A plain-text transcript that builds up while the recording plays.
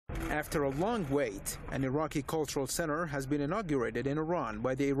After a long wait, an Iraqi cultural center has been inaugurated in Iran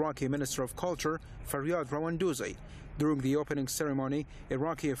by the Iraqi Minister of Culture, Faryad Rawandouzi. During the opening ceremony,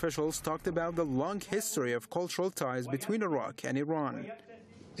 Iraqi officials talked about the long history of cultural ties between Iraq and Iran.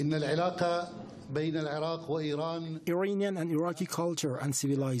 Iranian and Iraqi culture and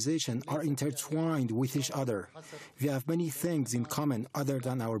civilization are intertwined with each other. We have many things in common other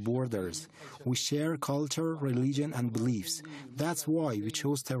than our borders. We share culture, religion, and beliefs. That's why we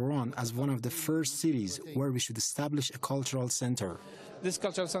chose Tehran as one of the first cities where we should establish a cultural center. This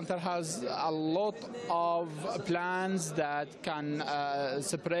cultural center has a lot of plans that can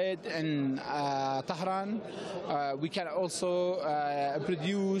spread in Tehran. We can also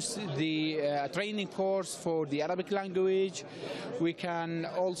produce the training course for the Arabic language. We can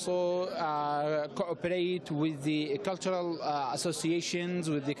also cooperate with the cultural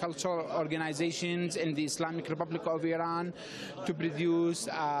associations, with the cultural organizations in the Islamic Republic of Iran to produce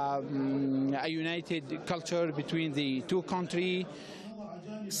a united culture between the two countries.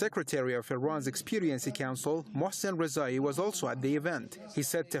 Secretary of Iran's Experience Council, Mohsen Rezai, was also at the event. He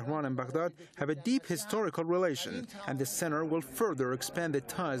said Tehran and Baghdad have a deep historical relation, and the center will further expand the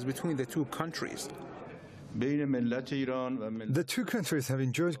ties between the two countries. The two countries have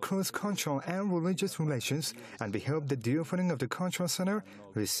enjoyed close cultural and religious relations, and we hope that the opening of the cultural center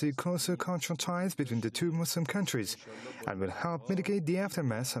will see closer cultural ties between the two Muslim countries and will help mitigate the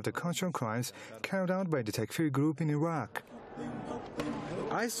aftermath of the cultural crimes carried out by the Takfiri group in Iraq.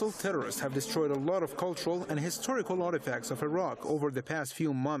 ISIL terrorists have destroyed a lot of cultural and historical artifacts of Iraq over the past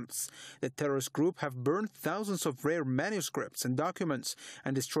few months. The terrorist group have burned thousands of rare manuscripts and documents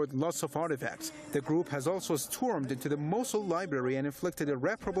and destroyed lots of artifacts. The group has also stormed into the Mosul library and inflicted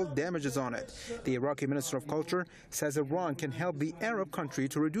irreparable damages on it. The Iraqi Minister of Culture says Iran can help the Arab country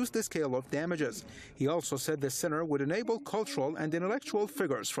to reduce the scale of damages. He also said the center would enable cultural and intellectual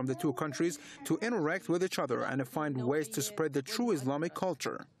figures from the two countries to interact with each other and to find ways to spread the true Islamic culture.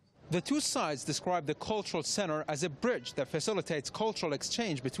 The two sides describe the cultural center as a bridge that facilitates cultural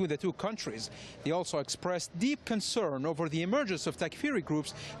exchange between the two countries. They also expressed deep concern over the emergence of Takfiri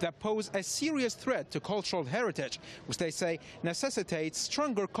groups that pose a serious threat to cultural heritage, which they say necessitates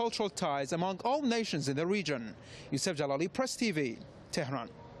stronger cultural ties among all nations in the region. Yusef Jalali, Press TV, Tehran.